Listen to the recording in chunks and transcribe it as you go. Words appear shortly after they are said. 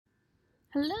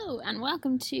Hello and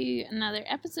welcome to another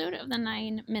episode of the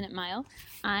 9 Minute Mile.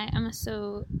 I am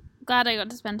so glad I got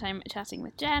to spend time chatting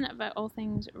with Jen about all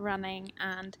things running,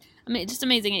 and just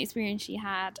amazing experience she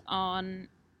had on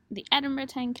the Edinburgh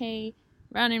 10k,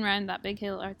 running around that big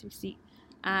hill Arthur Seat,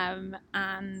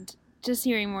 and just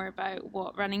hearing more about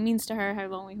what running means to her, how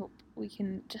long we hope we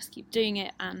can just keep doing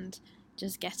it, and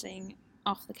just getting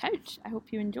off the couch. I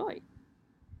hope you enjoy.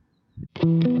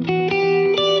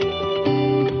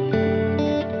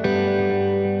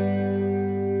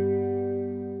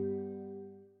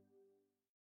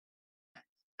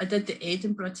 I did the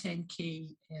Edinburgh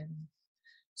 10k,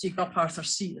 so you go up Arthur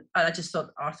Seat, and I just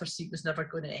thought Arthur Seat was never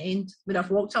going to end. I mean,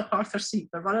 I've walked up Arthur Seat,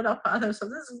 but running up it, I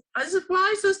thought,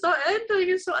 why is this not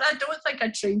ending? And I don't think I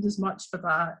trained as much for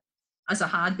that as I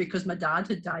had, because my dad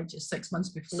had died just 6 months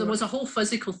before. So there was a whole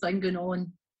physical thing going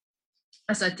on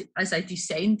as I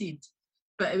descended.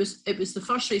 But it was the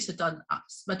first race I'd done.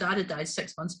 My dad had died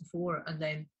 6 months before, and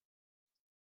then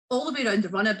all the way around the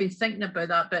run, I've been thinking about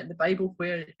that bit in the Bible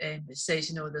where it says,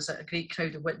 there's a great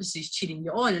crowd of witnesses cheering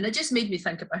you on. And it just made me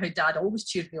think about how Dad always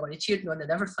cheered me on. He cheered me on in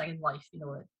everything in life. It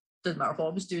doesn't matter what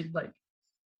I was doing, like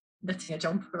knitting a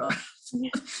jumper or for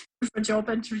a job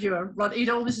interview or run. He'd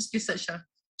always just be such a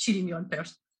cheering me on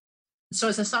person. So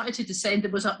as I started to descend,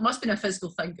 must have been a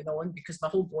physical thing going on, because my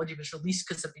whole body was released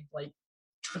because I've been like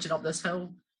trudging up this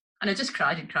hill. And I just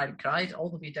cried and cried and cried all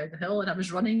the way down the hill. And I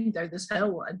was running down this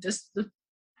hill, and just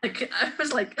I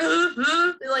was like, I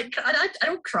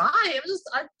don't cry. I'm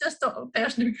just not a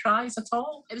person who cries at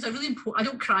all. It was a really important. I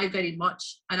don't cry very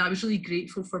much, and I was really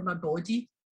grateful for my body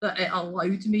that it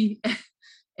allowed me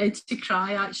to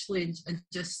cry actually, and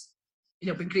just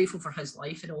been grateful for his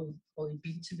life and all he'd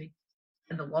been to me,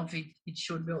 and the love he'd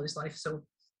shown me all his life. So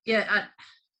yeah,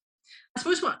 I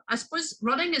suppose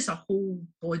running is a whole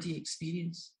body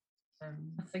experience.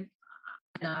 I think.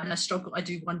 And I struggle. I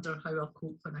do wonder how I'll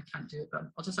cope when I can't do it, but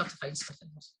I'll just have to find something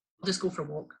else. I'll just go for a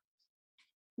walk.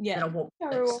 Yeah, I'll walk.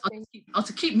 I'll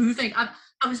keep moving. I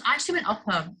went up.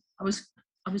 I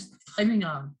was climbing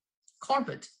a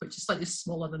Corbett, which is slightly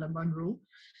smaller than a Munro,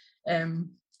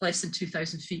 less than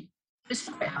 2,000 feet. It's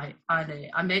quite high, and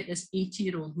I met this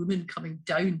 80-year-old woman coming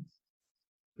down,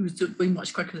 who was going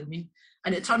much quicker than me.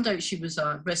 And it turned out she was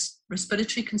a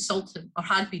respiratory consultant, or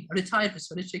had been a retired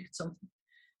respiratory consultant.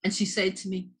 And she said to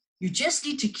me, "You just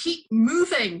need to keep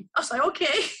moving." I was like, okay.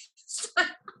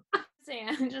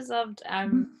 I just loved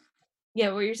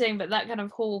what you're saying, but that kind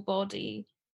of whole body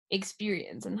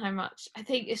experience, and how much I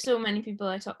think so many people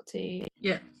I talk to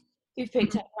who've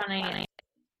picked up running,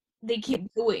 they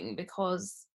keep going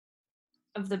because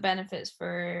of the benefits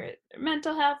for their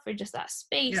mental health, for just that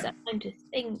space, that time to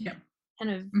think,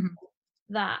 kind of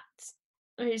that.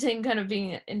 You're saying kind of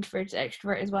being an introverted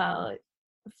extrovert as well.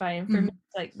 Fine for me,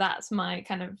 like that's my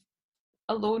kind of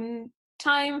alone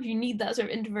time. If you need that sort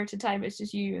of introverted time, it's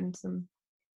just you and some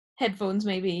headphones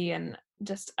maybe, and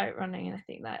just out running. And I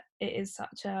think that it is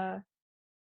such a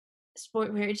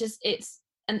sport where it's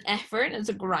an effort, it's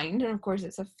a grind, and of course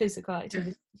it's a physical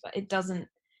activity, but it doesn't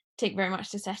take very much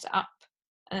to set it up,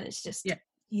 and it's just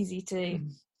easy to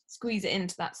squeeze it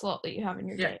into that slot that you have in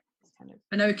your day.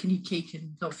 And now I can eat cake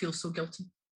and not feel so guilty.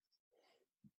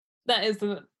 That is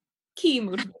the key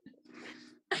motivation.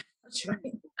 That's right.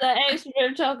 The extra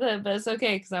bit of chocolate, but it's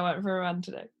okay because I went for a run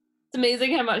today. It's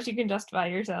amazing how much you can justify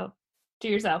yourself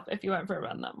if you went for a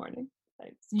run that morning.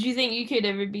 Like, do you think you could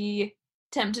ever be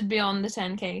tempted beyond the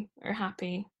 10k, or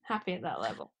happy at that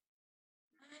level?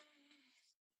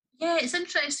 Yeah, it's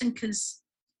interesting because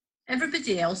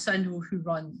everybody else I know who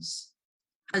runs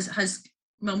has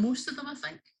most of them, I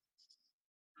think,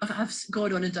 have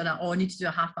gone on and done it. Oh, I need to do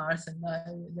a half marathon now,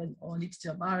 and then I need to do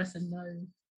a marathon now.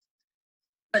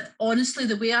 But honestly,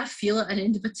 the way I feel at an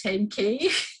end of a 10k,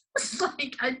 it's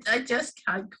like I just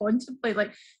can't contemplate.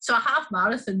 Like, so a half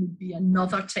marathon would be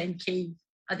another 10k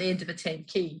at the end of a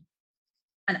 10k,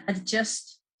 and I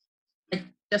just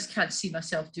can't see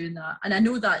myself doing that. And I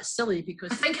know that's silly,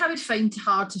 because I think I would find it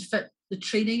hard to fit the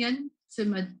training in to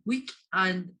my week.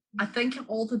 And I think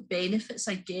all the benefits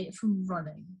I get from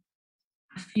running,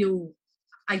 I feel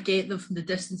I get them from the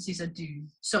distances I do.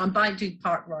 So I'm back doing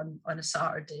park run on a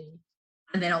Saturday,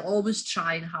 and then I'll always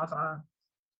try and have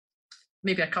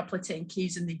maybe a couple of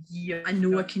 10Ks in the year. I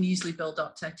know I can easily build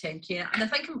up to a 10K, and I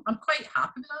think I'm quite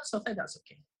happy with that, so I think that's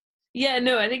okay. Yeah,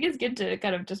 no, I think it's good to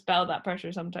kind of dispel that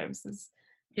pressure sometimes.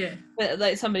 But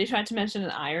like, somebody tried to mention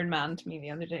an Ironman to me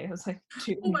the other day. I was like,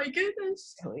 dude, oh my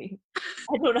goodness, really?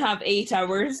 I don't have 8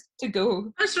 hours to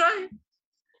go. That's right.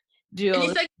 Do all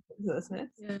this.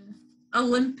 Yeah.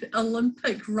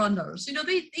 Olympic runners,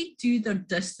 they do their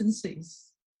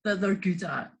distances that they're good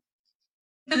at.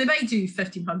 So they might do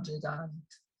 1,500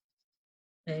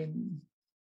 and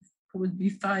what would be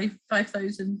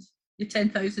 5,000,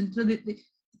 10,000. So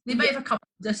they might have a couple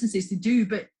of distances to do,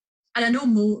 but and I know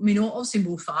obviously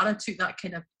Mo Farah took that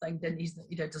kind of thing, didn't he?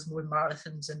 He does more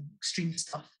marathons and extreme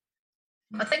stuff.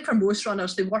 I think for most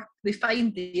runners, they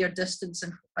find their distance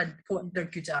and what they're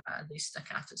good at, and they stick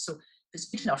at it. So if it's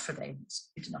good enough for them,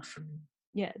 it's good enough for me.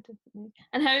 Yeah, definitely.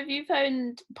 And how have you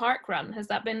found Park Run? Has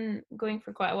that been going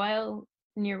for quite a while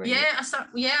in your region? I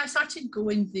started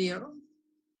going there.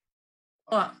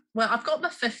 Oh, well, I've got my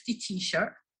 50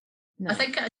 t-shirt. No. I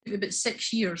think it took about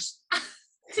 6 years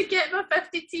to get my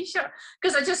 50 t-shirt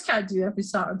because I just can't do every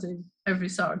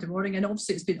Saturday morning, and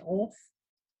obviously it's been off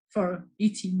for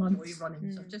 18 months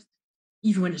running. So just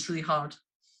even when it's really hard,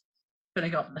 when I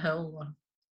go up the hill,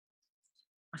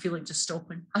 I feel like just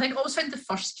stopping. I think I always find the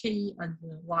first K and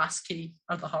the last K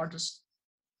are the hardest.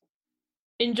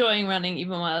 Enjoying running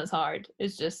even while it's hard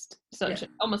is just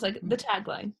almost like the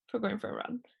tagline for going for a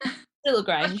run. Still a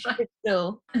grind. It's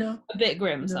still a bit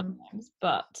grim sometimes,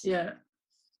 but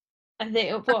I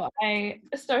think what I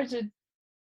started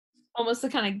almost to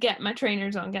kind of get my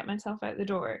trainers on, get myself out the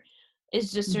door,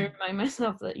 is just to remind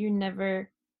myself that I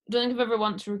don't think I've ever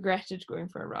once regretted going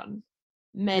for a run.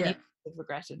 Many have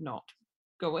regretted not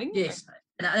going. Yes,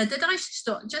 and I did actually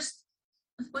stop.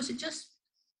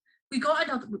 We got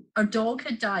our dog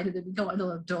had died, and then we got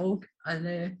another dog, and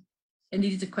it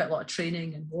needed quite a lot of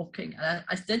training and walking. And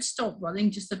I did stop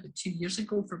running just about 2 years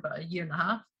ago for about 1.5 years.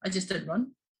 I just didn't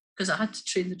run because I had to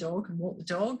train the dog and walk the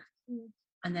dog.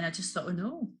 And then I just thought, oh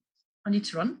no, I need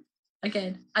to run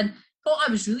again. And what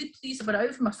I was really pleased about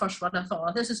out for my first run, I thought,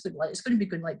 oh, this is good. It's going to be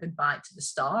going back to the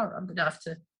start. I'm going to have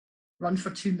to run for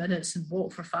 2 minutes and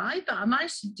walk for 5. But I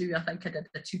managed to do, I think I did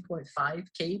a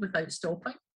 2.5K without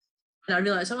stopping. And I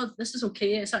realised, oh, this is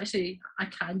okay. It's actually, I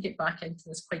can get back into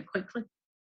this quite quickly,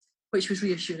 which was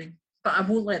reassuring. But I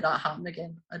won't let that happen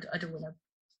again. I don't want to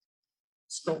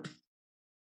stop.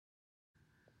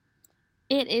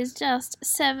 It is just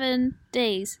 7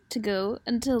 days to go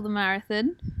until the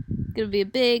marathon. It's going to be a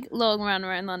big, long run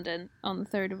around London on the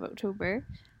 3rd of October.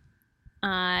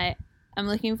 I am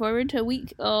looking forward to a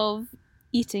week of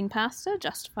eating pasta,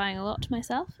 justifying a lot to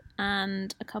myself,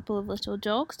 and a couple of little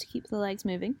jogs to keep the legs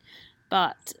moving.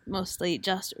 But mostly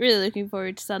just really looking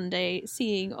forward to Sunday,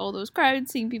 seeing all those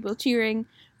crowds, seeing people cheering.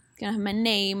 Gonna have my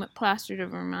name plastered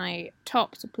over my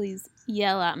top, so please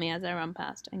yell at me as I run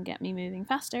past and get me moving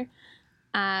faster.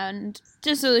 And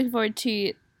just so looking forward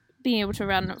to being able to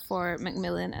run for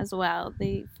Macmillan as well.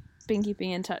 They've been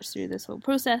keeping in touch through this whole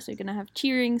process. They're gonna have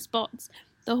cheering spots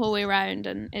the whole way around,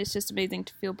 and it's just amazing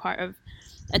to feel part of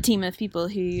a team of people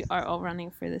who are all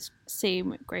running for this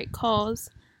same great cause.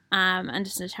 And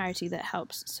just a charity that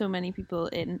helps so many people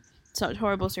in such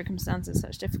horrible circumstances,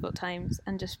 such difficult times,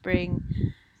 and just bring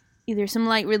either some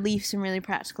light relief, some really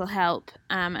practical help,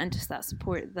 and just that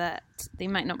support that they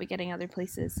might not be getting other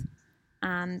places.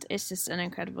 And it's just an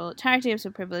incredible charity. I'm so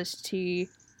privileged to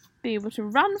be able to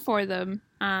run for them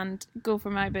and go for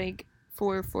my big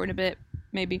 4 and a bit,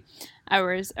 maybe,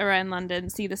 hours around London,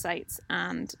 see the sights,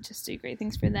 and just do great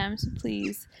things for them. So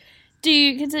please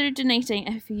do consider donating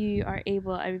if you are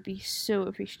able. I would be so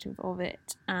appreciative of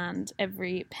it, and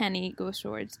every penny goes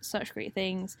towards such great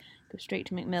things, goes straight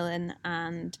to Macmillan,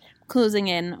 and closing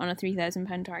in on a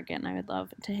 £3,000 target, and I would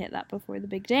love to hit that before the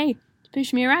big day to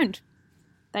push me around.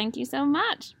 Thank you so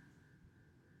much.